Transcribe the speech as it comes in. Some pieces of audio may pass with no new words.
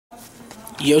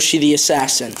Yoshi the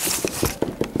Assassin.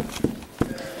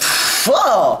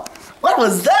 Whoa! What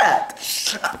was that?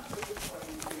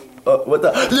 What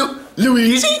the?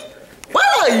 Luigi? What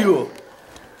are you?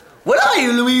 What are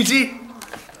you, Luigi?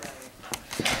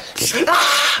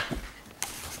 Ah!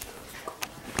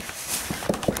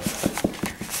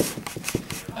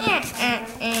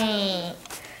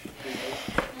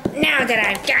 Now that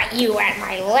I've got you at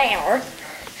my lair.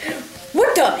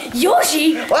 What the?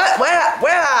 Yoshi? What?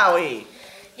 Where are we?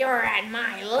 You're at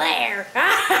my lair.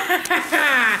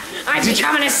 I've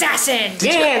become an assassin.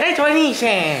 Yeah, that's what he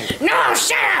said. No,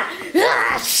 shut up.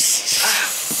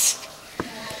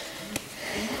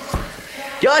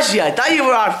 Yoshi, I thought you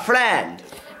were our friend.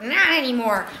 Not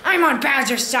anymore. I'm on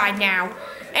Bowser's side now.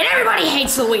 And everybody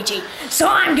hates Luigi. So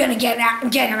I'm gonna get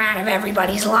him out of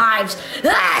everybody's lives.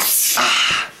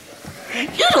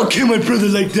 You don't kill my brother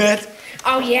like that.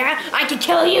 Oh yeah? I could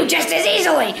kill you just as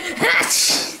easily.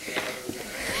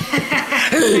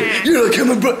 Hey, you don't kill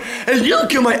my brother. Hey, you don't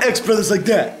kill my ex-brothers like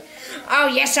that. Oh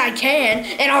yes I can.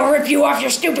 And I'll rip you off your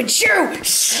stupid shoe.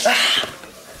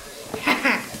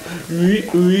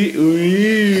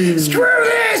 Screw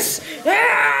this!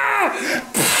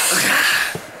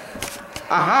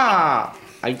 Aha!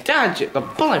 I dodged the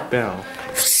bullet bill.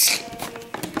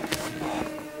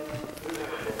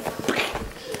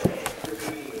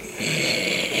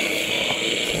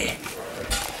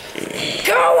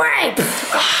 Go away!